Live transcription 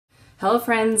Hello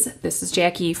friends, this is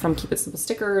Jackie from Keep It Simple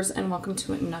Stickers and welcome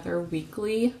to another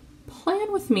weekly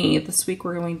plan with me. This week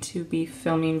we're going to be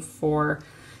filming for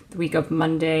the week of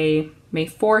Monday, May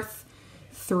 4th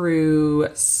through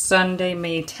Sunday,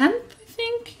 May 10th, I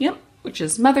think. Yep, which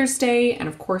is Mother's Day. And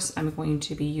of course I'm going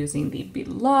to be using the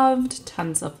beloved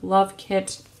Tons of Love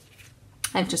kit.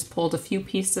 I've just pulled a few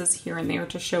pieces here and there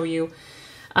to show you.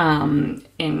 Well,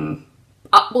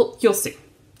 you'll see.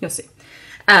 You'll see.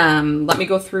 Let me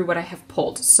go through what I have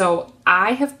pulled. So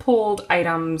I have pulled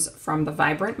items from the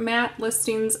Vibrant Matte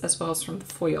listings as well as from the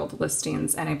foiled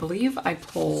listings. And I believe I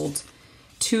pulled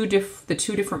the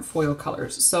two different foil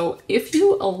colors. So if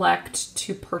you elect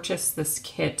to purchase this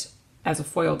kit as a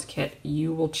foiled kit,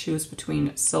 you will choose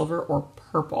between silver or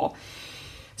purple.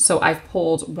 So I've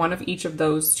pulled one of each of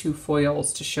those two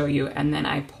foils to show you. And then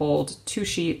I pulled 2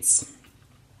 sheets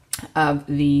of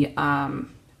the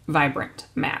Vibrant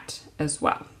Matte as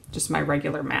well, just my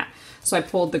regular matte. So I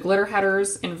pulled the glitter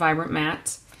headers in Vibrant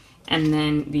Matte and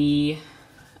then the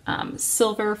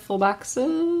silver full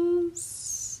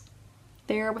boxes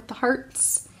there with the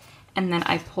hearts. And then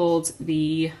I pulled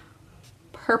the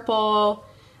purple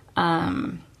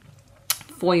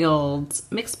foiled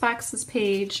mix boxes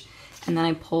page. And then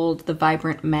I pulled the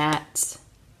Vibrant Matte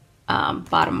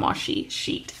bottom washi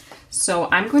sheet. So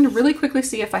I'm going to really quickly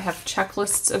see if I have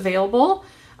checklists available.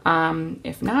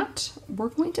 If not, we're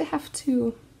going to have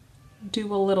to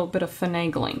do a little bit of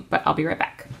finagling, but I'll be right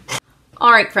back.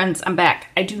 All right, friends, I'm back.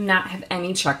 I do not have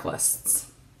any checklists,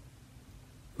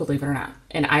 believe it or not,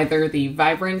 in either the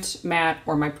Vibrant Matte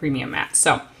or my Premium Matte.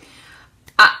 So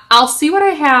I'll see what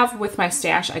I have with my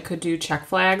stash. I could do check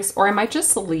flags, or I might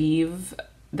just leave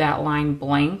that line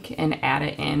blank and add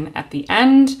it in at the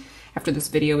end after this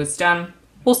video is done.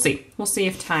 We'll see. We'll see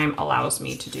if time allows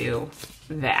me to do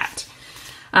that.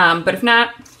 But if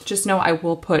not, just know I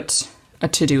will put a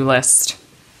to-do list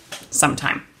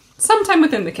sometime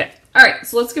within the kit. All right,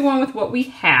 so let's get on with what we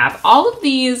have. All of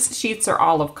these sheets are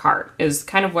a la carte is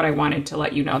kind of what I wanted to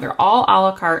let you know. They're all a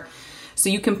la carte, so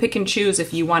you can pick and choose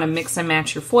if you want to mix and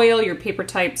match your foil, your paper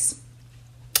types.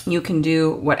 You can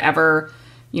do whatever,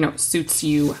 suits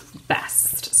you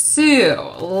best.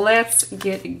 So let's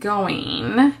get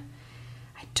going.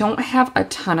 Don't have a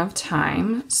ton of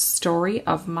time. Story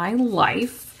of my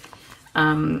life.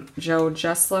 Joe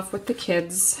just left with the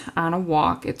kids on a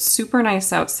walk. It's super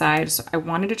nice outside, so I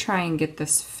wanted to try and get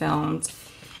this filmed.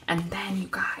 And then you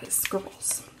guys,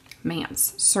 girls,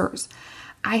 mans, sirs,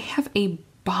 I have a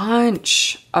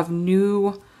bunch of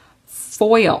new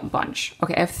foil.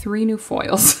 Okay, I have 3 new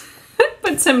foils,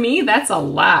 but to me, that's a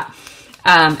lot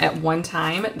at one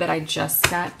time that I just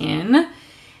got in.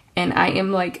 And I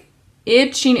am like,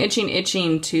 itching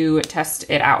to test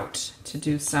it out, to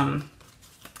do some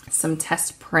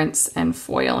test prints and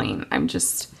foiling. I'm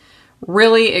just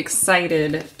really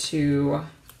excited to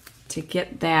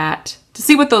get that, to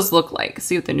see what those look like,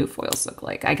 see what the new foils look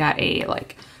like. I got a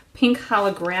pink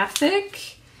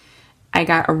holographic, I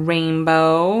got a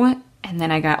rainbow, and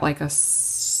then I got like a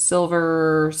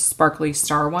silver sparkly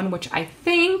star one, which I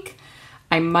think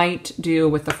I might do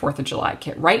with the 4th of July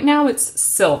kit. Right now it's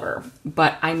silver,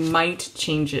 but I might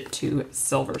change it to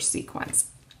silver sequins.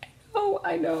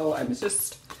 I know.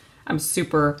 I'm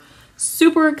super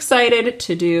excited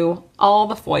to do all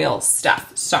the foil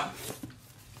stuff. So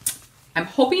I'm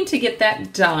hoping to get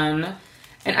that done,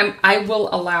 and I will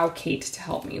allow Kate to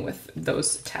help me with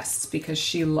those tests because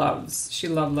she loves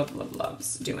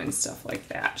doing stuff like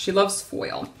that. She loves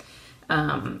foil.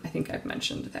 I think I've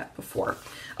mentioned that before.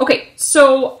 Okay,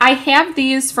 so I have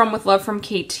these from With Love from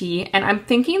KT, and I'm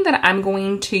thinking that I'm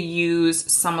going to use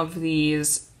some of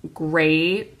these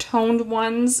gray toned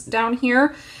ones down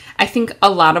here. I think a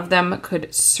lot of them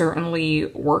could certainly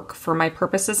work for my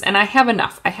purposes, and I have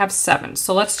enough. I have 7.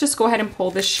 So let's just go ahead and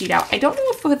pull this sheet out. I don't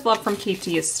know if With Love from KT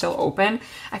is still open.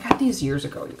 I got these years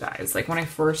ago, you guys, like when I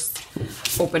first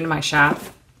opened my shop.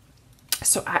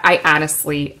 So I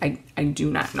honestly, I do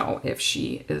not know if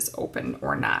she is open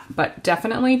or not, but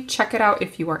definitely check it out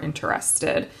if you are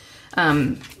interested,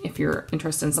 if you're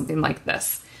interested in something like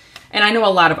this. And I know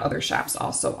a lot of other shops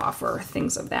also offer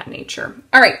things of that nature.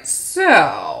 All right,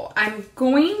 so I'm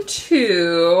going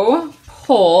to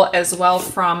pull as well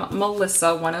from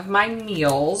Melissa, one of my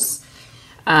meals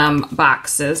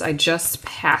boxes. I just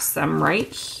passed them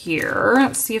right here.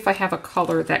 Let's see if I have a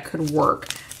color that could work.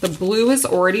 The blue is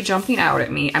already jumping out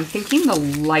at me. I'm thinking the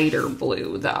lighter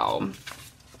blue though.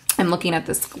 I'm looking at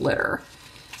this glitter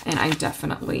and I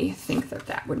definitely think that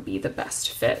that would be the best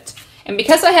fit. And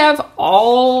because I have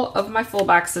all of my full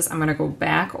boxes, I'm gonna go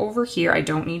back over here. I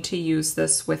don't need to use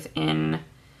this within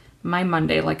my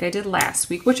Monday like I did last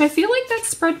week, which I feel like that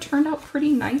spread turned out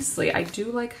pretty nicely. I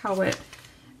do like how it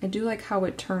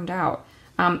turned out.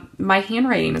 My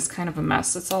handwriting is kind of a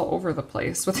mess. It's all over the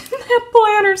place within that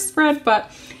planner spread,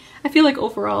 but I feel like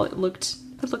overall it looked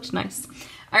nice.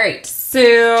 All right,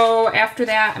 so after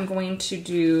that, I'm going to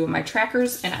do my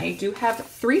trackers, and I do have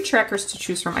 3 trackers to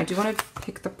choose from. I do want to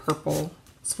pick the purple.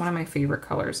 It's one of my favorite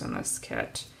colors in this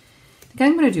kit. I think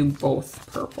I'm going to do both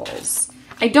purples.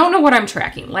 I don't know what I'm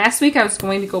tracking. Last week, I was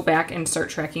going to go back and start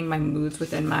tracking my moods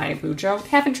within my Bujo.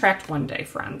 Haven't tracked one day,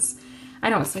 friends. I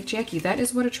know, it's like, Jackie, that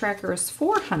is what a tracker is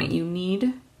for, honey. You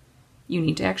need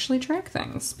to actually track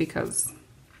things, because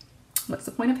what's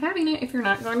the point of having it if you're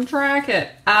not going to track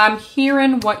it? I'm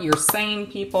hearing what you're saying,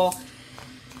 people.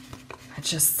 I'm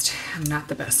not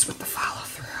the best with the follow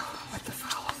through.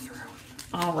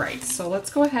 All right, so let's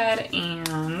go ahead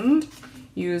and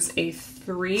use a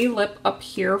 3 lip up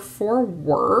here for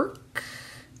work.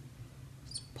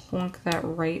 Just plunk that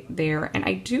right there. And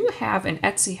I do have an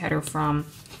Etsy header from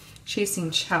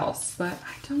Chasing Chelsea, but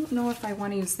I don't know if I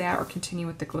want to use that or continue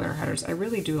with the glitter headers. I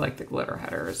really do like the glitter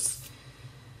headers.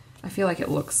 I feel like it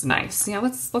looks nice. Yeah,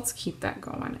 let's keep that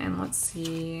going, and let's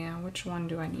see, which one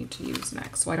do I need to use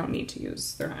next? Well, I don't need to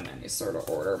use, they're in any sort of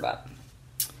order, but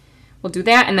we'll do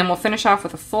that, and then we'll finish off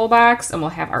with a full box, and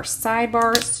we'll have our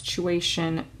sidebar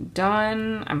situation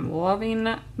done. I'm loving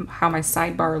how my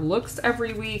sidebar looks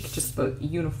every week. Just the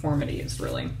uniformity is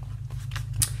really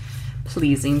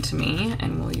pleasing to me,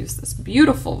 and we'll use this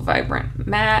beautiful vibrant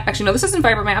matte. Actually, no, this isn't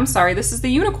vibrant matte. I'm sorry. This is the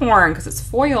unicorn because it's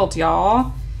foiled,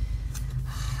 y'all.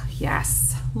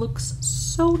 Yes, looks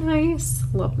so nice.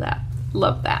 Love that.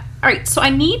 Love that. All right, so I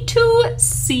need to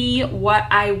see what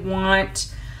I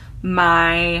want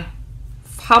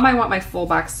how I want my full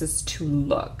boxes to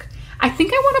look. I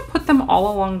think I want to put them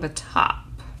all along the top.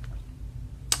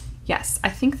 Yes, I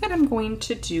think that I'm going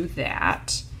to do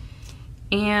that.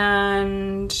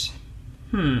 And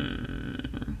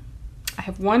I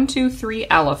have 1, 2, 3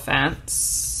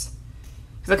 elephants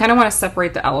because I kind of want to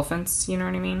separate the elephants, you know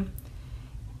what I mean?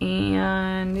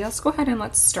 And let's go ahead and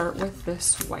let's start with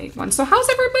this white one. So how's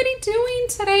everybody doing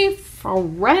today,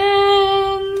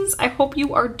 friends? I hope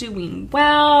you are doing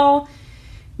well.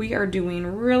 We are doing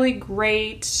really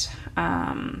great.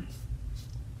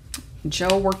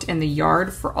 Joe worked in the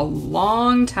yard for a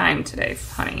long time today,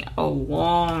 honey. A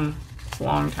long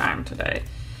time today.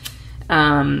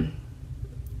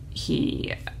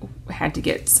 He had to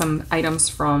get some items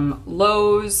from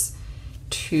Lowe's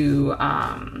to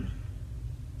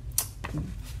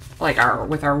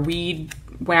with our weed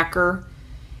whacker.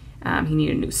 He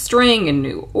needed new string and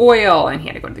new oil, and he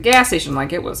had to go to the gas station.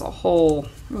 Like, it was a whole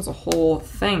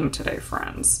thing today,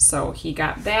 friends. So he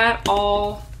got that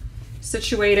all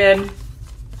situated,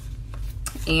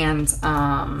 and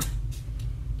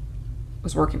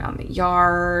was working on the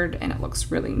yard, and it looks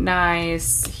really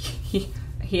nice.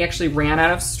 He actually ran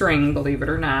out of string, believe it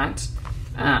or not,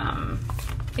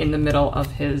 in the middle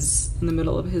of his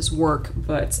work,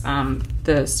 but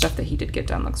the stuff that he did get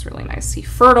done looks really nice. He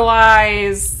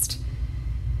fertilized.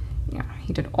 Yeah,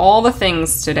 he did all the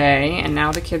things today, and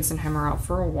now the kids and him are out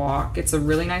for a walk. It's a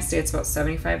really nice day. It's about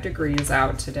 75 degrees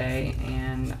out today,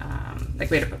 and we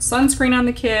had to put sunscreen on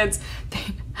the kids.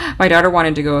 My daughter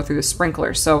wanted to go through the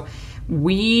sprinkler, so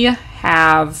we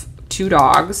have 2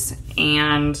 dogs,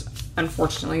 and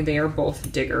unfortunately they are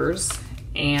both diggers,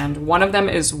 and one of them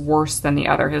is worse than the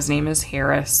other. His name is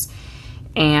Harris,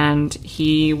 and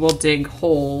he will dig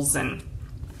holes and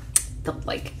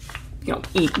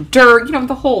eat dirt,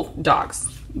 the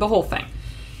whole thing.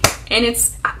 And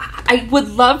I would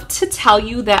love to tell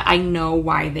you that I know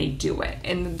why they do it,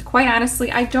 and quite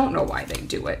honestly, I don't know why they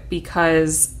do it,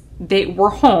 because we're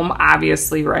home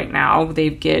obviously right now. They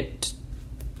get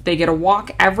a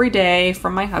walk every day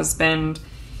from my husband.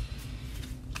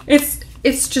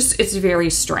 It's very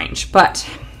strange. But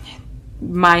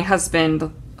my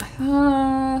husband,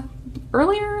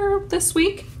 earlier this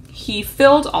week, he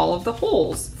filled all of the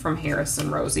holes from Harris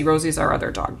and Rosie. Rosie's our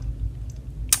other dog.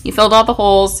 He filled all the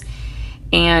holes,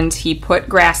 and he put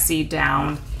grass seed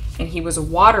down, and he was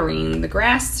watering the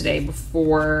grass today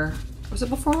before, was it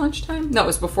before lunchtime? No, it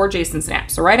was before Jason's nap.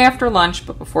 So right after lunch,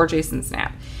 but before Jason's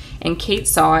nap. And Kate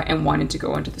saw it and wanted to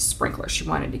go into the sprinkler. She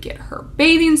wanted to get her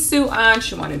bathing suit on.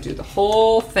 She wanted to do the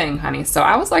whole thing, honey. So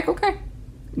I was like, okay,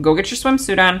 go get your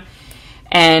swimsuit on.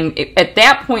 And at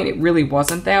that point, it really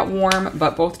wasn't that warm,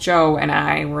 but both Joe and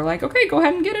I were like, okay, go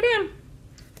ahead and get it in.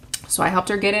 So I helped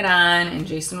her get it on, and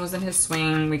Jason was in his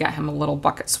swing. We got him a little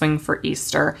bucket swing for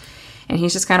Easter, and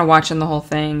he's just kind of watching the whole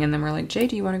thing. And then we're like, Jay,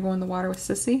 do you want to go in the water with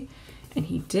Sissy? And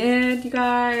he did, you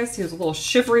guys. He was a little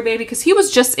shivery baby because he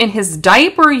was just in his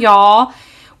diaper, y'all.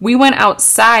 We went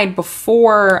outside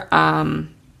before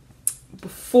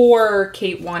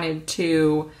Kate wanted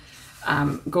to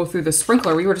go through the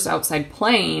sprinkler. We were just outside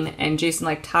playing, and Jason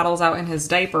like toddles out in his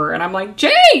diaper, and I'm like,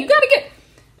 Jay, you gotta get.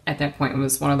 At that point, it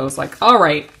was one of those like, all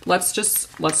right, let's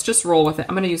just roll with it.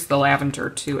 I'm gonna use the lavender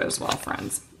too as well,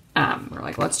 friends. We're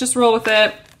like, let's just roll with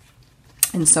it,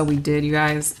 and so we did, you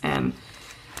guys. And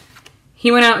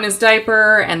he went out in his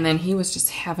diaper, and then he was just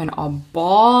having a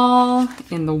ball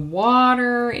in the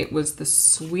water. It was the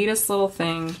sweetest little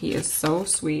thing. He is so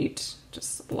sweet.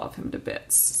 Just love him to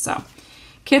bits. So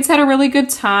kids had a really good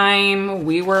time.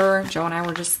 Joe and I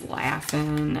were just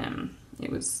laughing, and it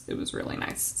was really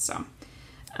nice. So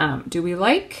do we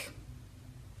like?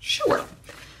 Sure.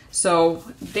 So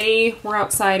they were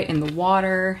outside in the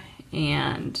water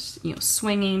and, you know,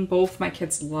 swinging. Both my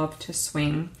kids love to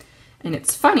swing. And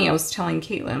it's funny, I was telling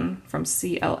Caitlin from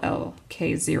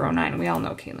CLLK09. We all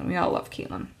know Caitlin. We all love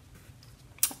Caitlin.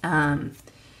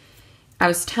 I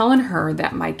was telling her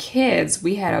that my kids,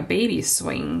 we had a baby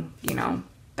swing, you know.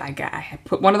 I had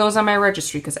put one of those on my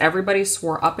registry because everybody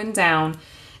swore up and down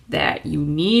that you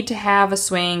need to have a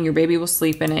swing, your baby will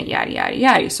sleep in it, yada, yada,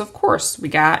 yada. So, of course,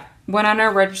 went on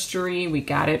our registry. We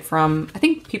got it from, I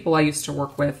think, people I used to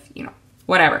work with, you know,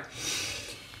 whatever.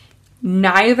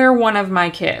 Neither one of my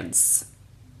kids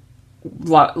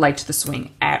liked the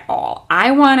swing at all. I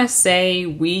want to say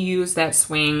we used that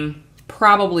swing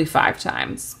probably 5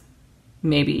 times,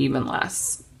 maybe even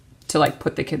less, to like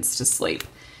put the kids to sleep.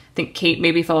 I think Kate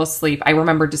maybe fell asleep. I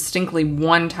remember distinctly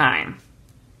one time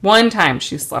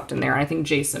she slept in there. And I think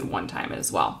Jason one time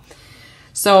as well.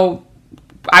 So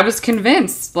I was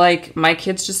convinced, like, my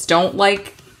kids just don't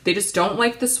like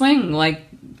the swing. Like,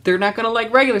 they're not going to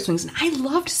like regular swings. And I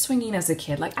loved swinging as a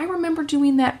kid. Like, I remember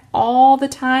doing that all the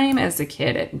time as a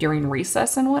kid during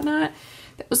recess and whatnot.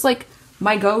 That was like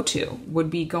my go-to, would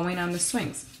be going on the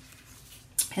swings.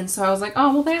 And so I was like,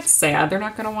 oh, well, that's sad. They're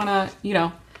not going to want to, you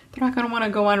know, they're not going to want to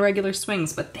go on regular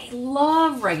swings. But they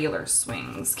love regular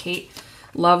swings. Kate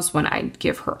loves when I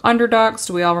give her underdogs.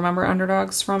 Do we all remember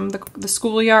underdogs from the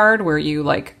schoolyard, where you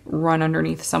like run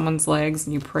underneath someone's legs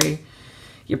and you pray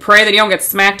that you don't get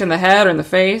smacked in the head or in the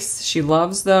face? She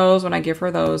loves those when I give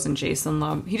her those. And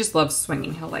Jason he just loves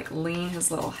swinging. He'll like lean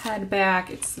his little head back.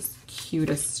 It's the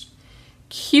cutest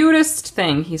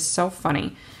thing. He's so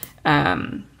funny.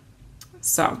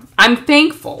 So I'm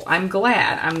thankful. I'm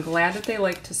glad that they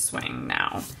like to swing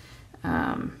now.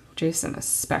 Jason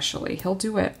especially. He'll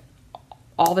do it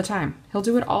all the time.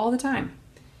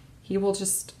 He will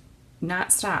just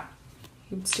not stop.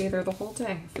 He would stay there the whole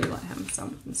day if we let him.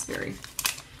 So it's very,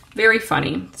 very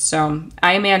funny. So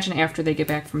I imagine after they get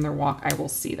back from their walk, I will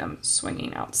see them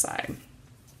swinging outside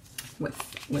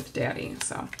with Daddy.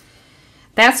 So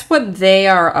that's what they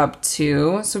are up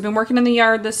to. So we've been working in the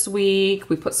yard this week.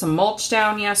 We put some mulch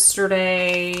down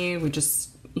yesterday. We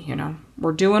just, you know,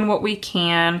 we're doing what we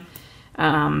can.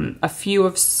 A few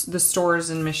of the stores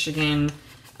in Michigan,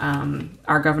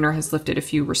 our governor has lifted a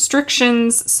few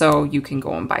restrictions, so you can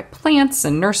go and buy plants,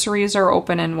 and nurseries are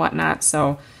open and whatnot.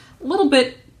 So a little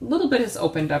bit has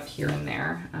opened up here and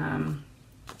there.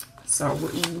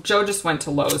 So Joe just went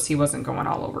to Lowe's. He wasn't going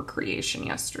all over creation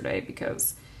yesterday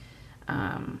because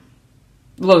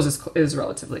Lowe's is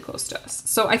relatively close to us.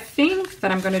 So I think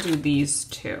that I'm going to do these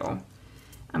two.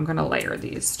 I'm going to layer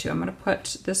these two. I'm going to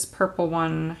put this purple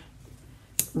one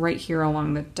right here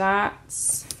along the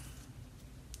dots.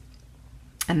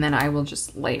 And then I will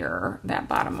just layer that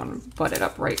bottom one, butt it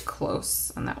up right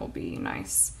close, and that will be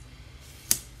nice.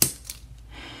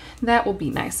 That will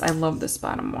be nice. I love this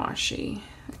bottom washi.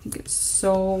 I think it's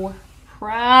so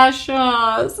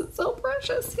precious. It's so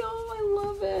precious, y'all. I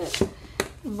love it.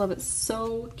 I love it.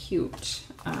 So cute.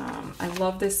 I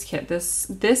love this kit. This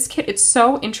kit, it's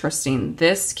so interesting.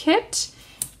 This kit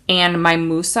and my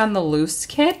Moose on the Loose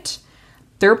kit,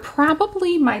 they're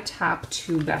probably my top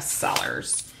 2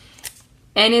 bestsellers.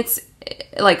 And it's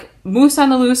like Moose on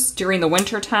the Loose during the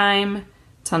winter time,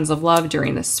 tons of love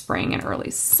during the spring and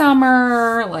early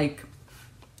summer. Like,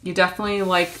 you definitely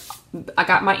like, I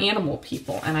got my animal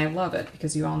people, and I love it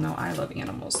because you all know I love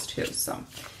animals too. So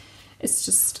it's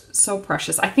just so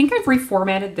precious. I think I've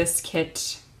reformatted this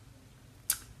kit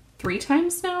 3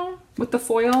 times now. With the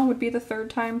foil would be the 3rd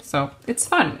time. So it's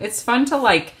fun. It's fun to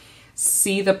like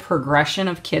see the progression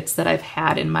of kits that I've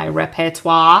had in my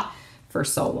repertoire for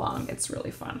so long. It's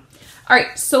really fun. All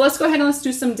right, so let's go ahead and let's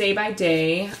do some day by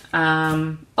day.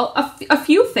 A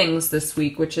few things this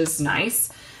week, which is nice.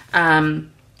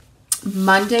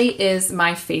 Monday is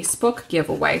my Facebook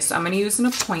giveaway. So I'm going to use an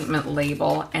appointment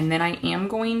label, and then I am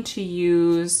going to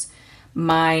use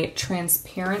my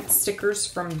transparent stickers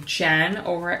from Jen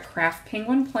over at Craft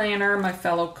Penguin Planner, my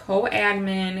fellow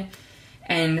co-admin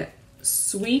and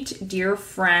sweet dear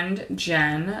friend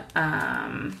Jen.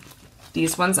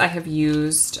 These ones I have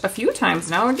used a few times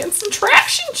now. We're getting some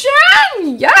traction,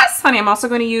 Jen! Yes, honey. I'm also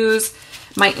going to use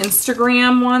my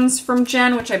Instagram ones from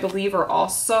Jen, which I believe are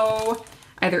also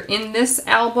either in this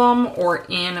album or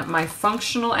in my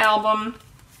functional album.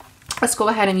 Let's go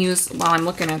ahead and use, while I'm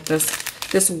looking at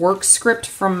this work script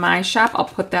from my shop. I'll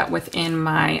put that within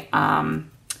my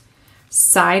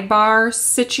sidebar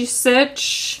Sitchy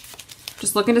Sitch.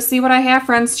 Just looking to see what I have,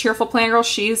 friends. Cheerful Planner Girl,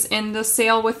 she's in the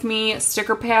sale with me.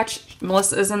 Sticker Patch,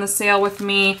 Melissa is in the sale with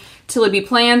me. Tilly B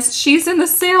Plans, she's in the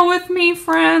sale with me,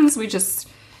 friends.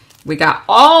 We got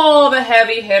all the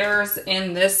heavy hitters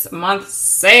in this month's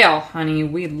sale, honey.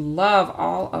 We love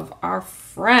all of our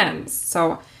friends.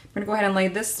 So I'm going to go ahead and lay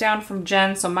this down from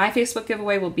Jen. So my Facebook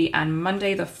giveaway will be on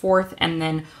Monday the 4th, and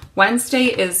then Wednesday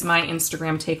is my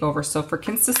Instagram takeover. So for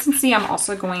consistency, I'm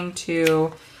also going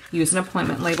to use an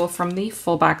appointment label from the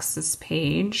full boxes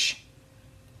page.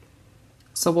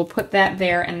 So we'll put that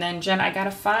there. And then Jen, I gotta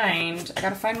find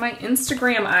my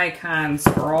Instagram icons,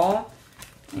 girl.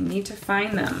 I need to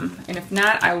find them. And if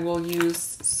not, I will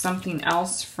use something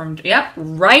else from, yep,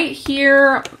 right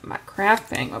here. My Craft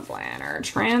Penguin Planner,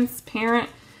 transparent.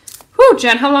 Whew,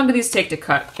 Jen, how long do these take to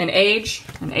cut? An age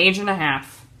and a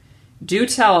half. Do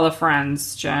tell the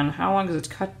friends, Jen. How long does it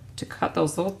cut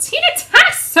those little teeny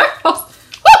tiny circles?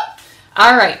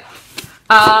 All right,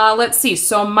 let's see.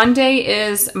 So Monday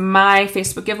is my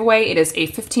Facebook giveaway. It is a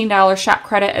 $15 shop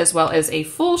credit as well as a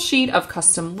full sheet of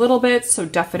custom little bits. So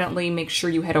definitely make sure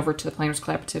you head over to the Planners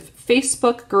Collaborative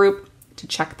Facebook group to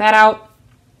check that out.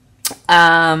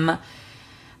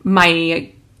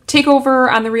 My takeover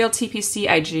on the Real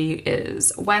TPC IG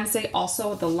is Wednesday.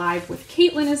 Also, the live with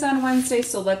Caitlin is on Wednesday.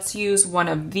 So let's use one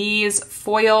of these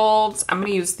foiled. I'm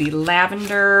going to use the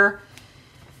lavender.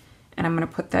 And I'm going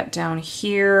to put that down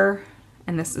here.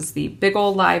 And this is the big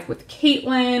old live with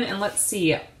Caitlin. And let's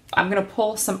see. I'm going to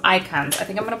pull some icons. I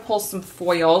think I'm going to pull some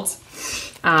foiled.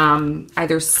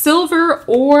 Either silver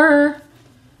or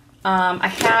I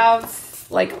have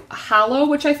like hollow,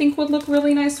 which I think would look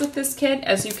really nice with this kit.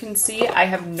 As you can see, I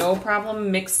have no problem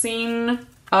mixing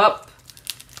up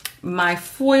my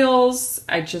foils.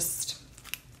 I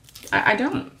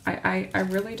don't. I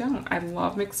really don't. I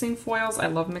love mixing foils. I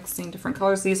love mixing different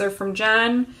colors. These are from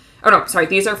Jen. Oh, no, sorry.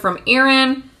 These are from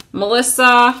Erin,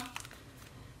 Melissa,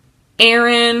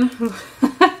 Erin.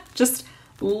 Just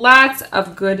lots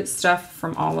of good stuff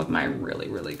from all of my really,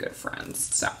 really good friends.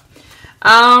 So,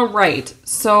 all right.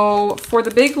 So, for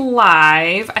the big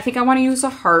live, I think I want to use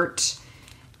a heart.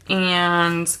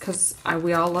 And because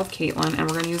we all love Caitlin, and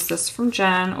we're going to use this from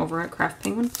Jen over at Craft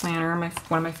Penguin Planner,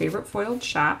 one of my favorite foiled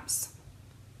shops.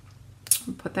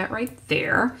 I'll put that right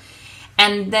there.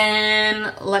 And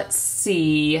then let's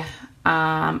see.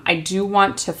 I do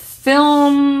want to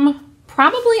film.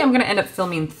 Probably I'm going to end up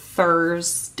filming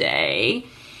Thursday.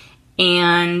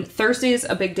 And Thursday is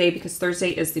a big day because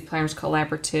Thursday is the Planners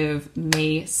Collaborative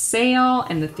May sale,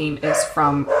 and the theme is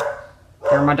from,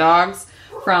 here are my dogs,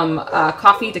 from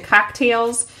coffee to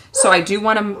cocktails. So I do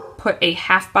want to put a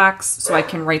half box so I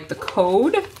can write the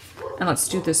code. And let's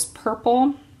do this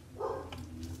purple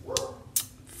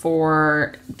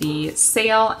for the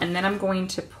sale. And then I'm going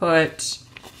to put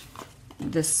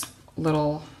this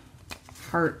little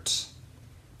heart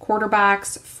quarter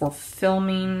box for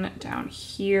filming down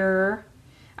here.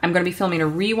 I'm going to be filming a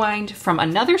rewind from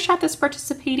another shop that's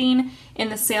participating in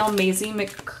the sale, Maisie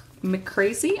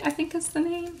McCrazy, I think is the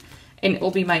name. And it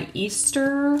will be my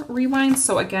Easter rewind.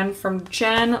 So again, from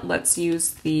Jen, let's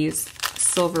use these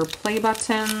silver play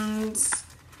buttons.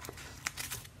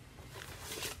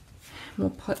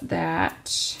 We'll put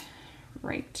that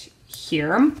right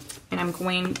here. And I'm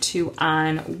going to,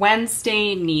 on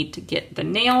Wednesday, need to get the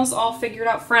nails all figured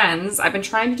out. Friends, I've been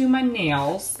trying to do my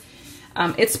nails.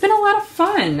 It's been a lot of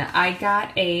fun. I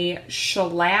got a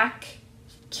shellac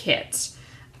kit.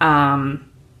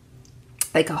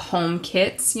 Like a home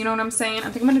kit, you know what I'm saying? I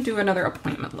think I'm going to do another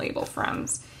appointment label,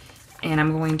 friends. And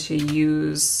I'm going to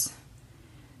use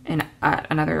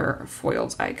another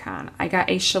foiled icon. I got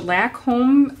a shellac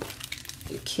home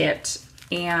kit,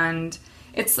 and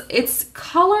it's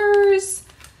colors.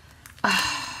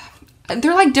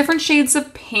 They're like different shades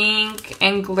of pink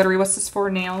and glittery. What's this for?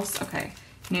 Nails? Okay.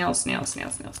 Nails.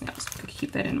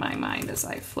 Keep that in my mind as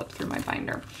I flip through my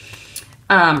binder.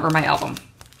 Or my album.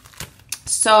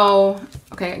 So,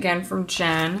 okay, again from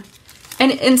Jen.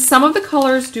 And some of the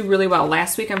colors do really well.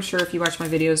 Last week, I'm sure if you watched my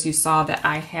videos, you saw that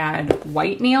I had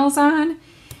white nails on.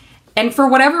 And for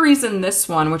whatever reason, this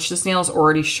one, which this nail is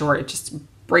already short, it just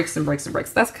breaks and breaks and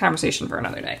breaks. That's a conversation for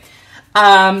another day.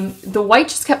 The white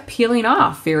just kept peeling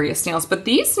off various nails. But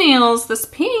these nails, this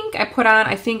pink, I put on,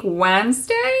 I think,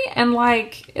 Wednesday. And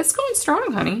like, it's going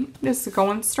strong, honey. It's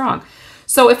going strong.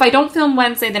 So if I don't film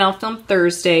Wednesday, then I'll film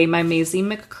Thursday, my Maisie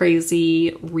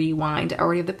McCrazy Rewind. I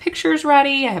already have the pictures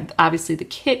ready. I have obviously the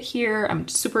kit here. I'm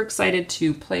super excited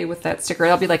to play with that sticker.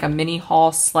 That'll be like a mini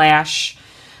haul slash,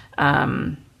 what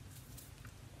am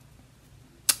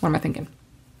I thinking?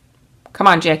 Come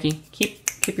on, Jackie.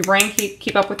 Keep your brain,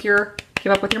 keep up with your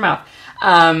mouth.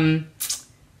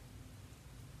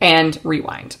 And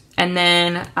rewind. And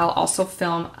then I'll also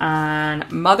film on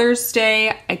Mother's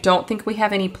Day. I don't think we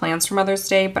have any plans for Mother's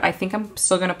Day, but I think I'm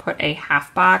still gonna put a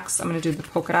half box. I'm gonna do the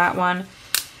polka dot one.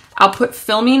 I'll put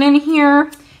filming in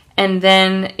here, and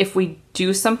then if we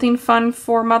do something fun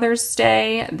for Mother's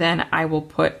Day, then I will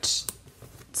put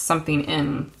something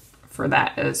in for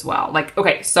that as well. Like,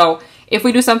 okay, so if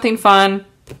we do something fun,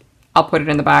 I'll put it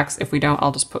in the box. If we don't,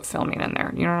 I'll just put filming in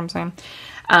there. You know what I'm saying?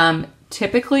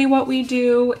 Typically what we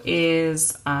do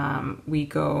is we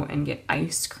go and get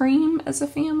ice cream as a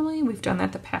family. We've done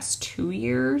that the past 2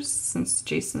 years since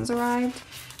Jason's arrived.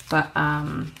 But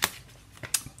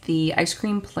the ice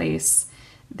cream place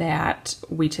that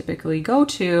we typically go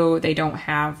to, they don't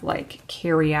have like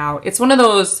carry out. It's one of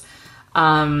those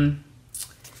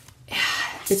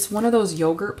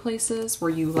yogurt places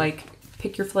where you like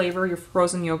pick your flavor, your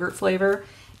frozen yogurt flavor,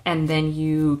 and then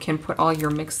you can put all your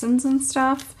mix-ins and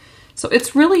stuff. So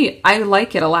it's really, I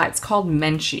like it a lot. It's called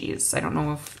Menchie's. I don't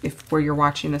know if where you're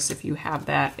watching this, if you have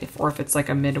that, or if it's like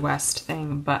a Midwest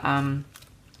thing, but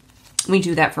we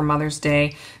do that for Mother's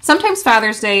Day. Sometimes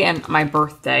Father's Day and my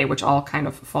birthday, which all kind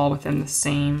of fall within the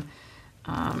same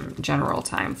general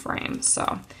time frame.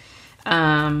 So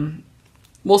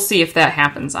we'll see if that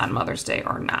happens on Mother's Day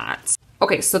or not.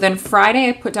 Okay, so then Friday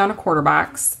I put down a quarter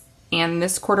box, and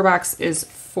this quarter box is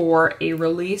for a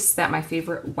release that my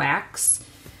favorite wax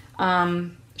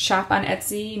shop on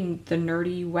Etsy, the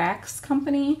Nerdy Wax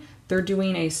Company. They're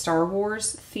doing a Star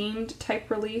Wars themed type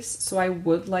release, so I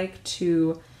would like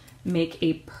to make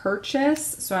a purchase.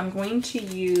 So I'm going to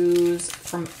use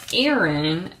from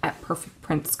Erin at Perfect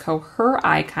Prints Co. her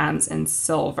icons in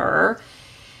silver.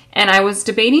 And I was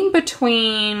debating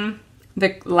between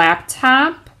the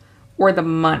laptop or the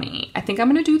money. I think I'm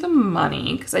gonna do the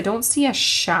money because I don't see a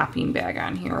shopping bag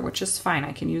on here, which is fine.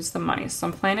 I can use the money. So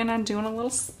I'm planning on doing a little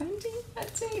spending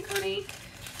that day, honey.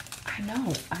 I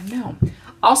know.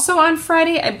 Also on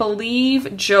Friday, I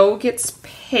believe Joe gets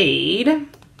paid.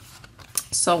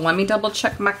 So let me double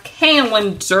check my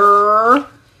calendar.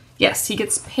 Yes, he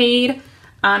gets paid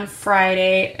on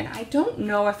Friday. And I don't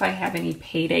know if I have any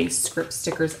payday script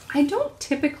stickers. I don't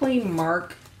typically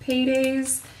mark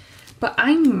paydays, but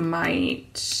I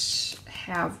might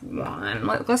have one.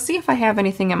 Let's see if I have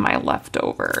anything in my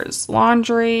leftovers.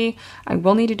 Laundry. I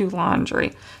will need to do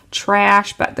laundry.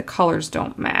 Trash, but the colors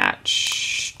don't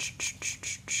match.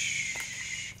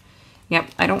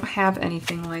 Yep, I don't have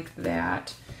anything like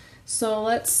that. So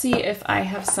let's see if I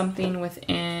have something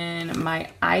within my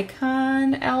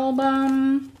icon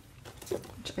album,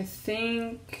 which I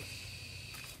think,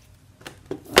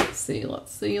 let's see.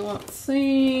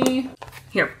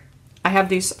 Here. I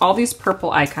have all these purple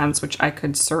icons, which I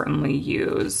could certainly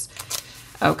use.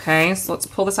 Okay, so let's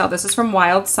pull this out. This is from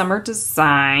Wild Summer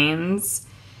Designs.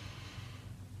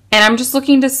 And I'm just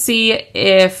looking to see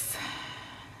if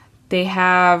they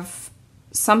have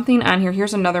something on here.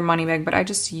 Here's another money bag, but I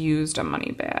just used a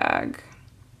money bag.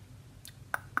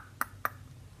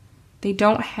 They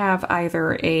don't have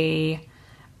either a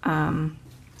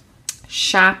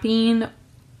shopping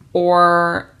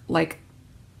or like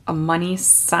a money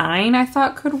sign. I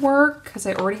thought could work because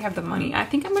I already have the money. I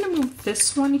think I'm going to move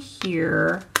this one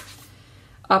here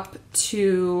up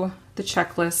to the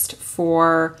checklist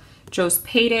for Joe's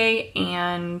payday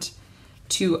and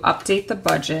to update the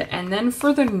budget. And then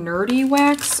for the Nerdy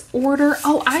Wax order,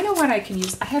 oh, I know what I can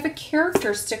use. I have a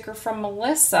character sticker from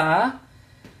Melissa.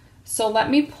 So let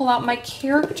me pull out my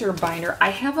character binder. I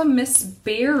have a Miss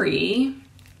Berry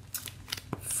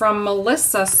from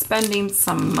Melissa spending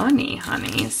some money,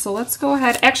 honey. So let's go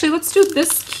ahead. Actually, let's do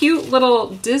this cute little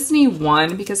Disney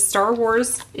one because Star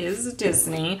Wars is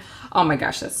Disney. Oh my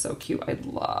gosh, that's so cute. I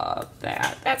love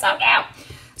that. That's so cute.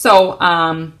 So,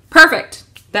 perfect.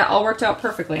 That all worked out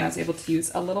perfectly. I was able to use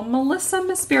a little Melissa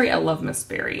Miss Berry. I love Miss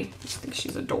Berry. I think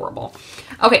she's adorable.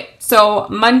 Okay, so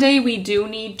Monday we do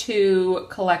need to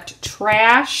collect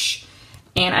trash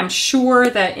And I'm sure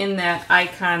that in that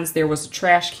icons there was a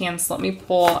trash can, so let me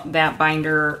pull that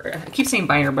binder, I keep saying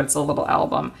binder, but it's a little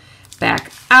album,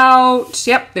 back out.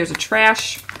 Yep, there's a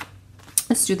trash.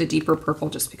 Let's do the deeper purple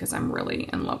just because I'm really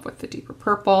in love with the deeper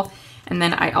purple. And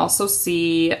then I also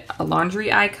see a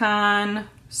laundry icon.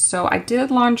 So I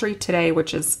did laundry today,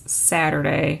 which is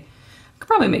Saturday. I could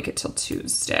probably make it till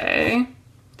Tuesday.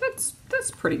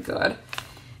 That's pretty good.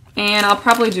 And I'll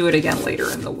probably do it again later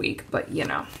in the week, but you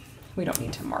know, we don't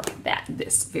need to mark that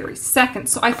this very second.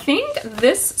 So I think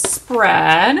this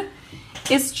spread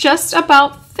is just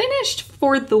about finished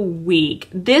for the week.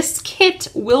 This kit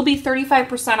will be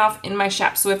 35% off in my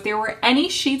shop. So if there were any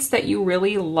sheets that you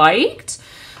really liked,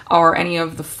 or any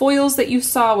of the foils that you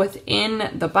saw within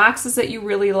the boxes that you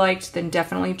really liked, then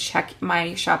definitely check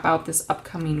my shop out this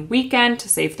upcoming weekend to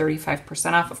save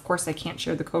 35% off. Of course, I can't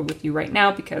share the code with you right now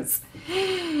because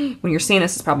when you're seeing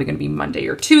this, it's probably going to be Monday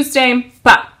or Tuesday.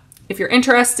 But if you're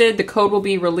interested, the code will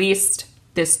be released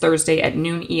this Thursday at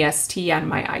noon EST on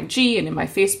my IG and in my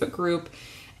Facebook group,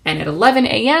 and at 11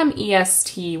 a.m.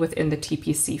 EST within the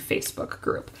TPC Facebook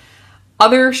group.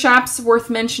 Other shops worth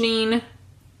mentioning,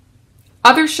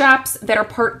 other shops that are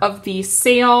part of the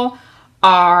sale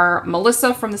are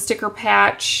Melissa from the Sticker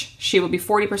Patch. She will be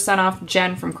 40% off.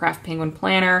 Jen from Craft Penguin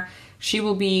Planner. She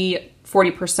will be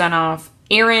 40% off.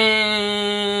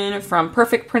 Erin from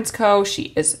Perfect Prints Co.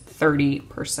 She is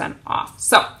 30% off.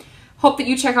 So, hope that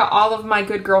you check out all of my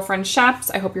good girlfriend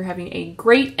shops. I hope you're having a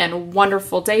great and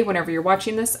wonderful day whenever you're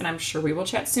watching this, and I'm sure we will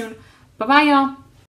chat soon. Bye-bye, y'all.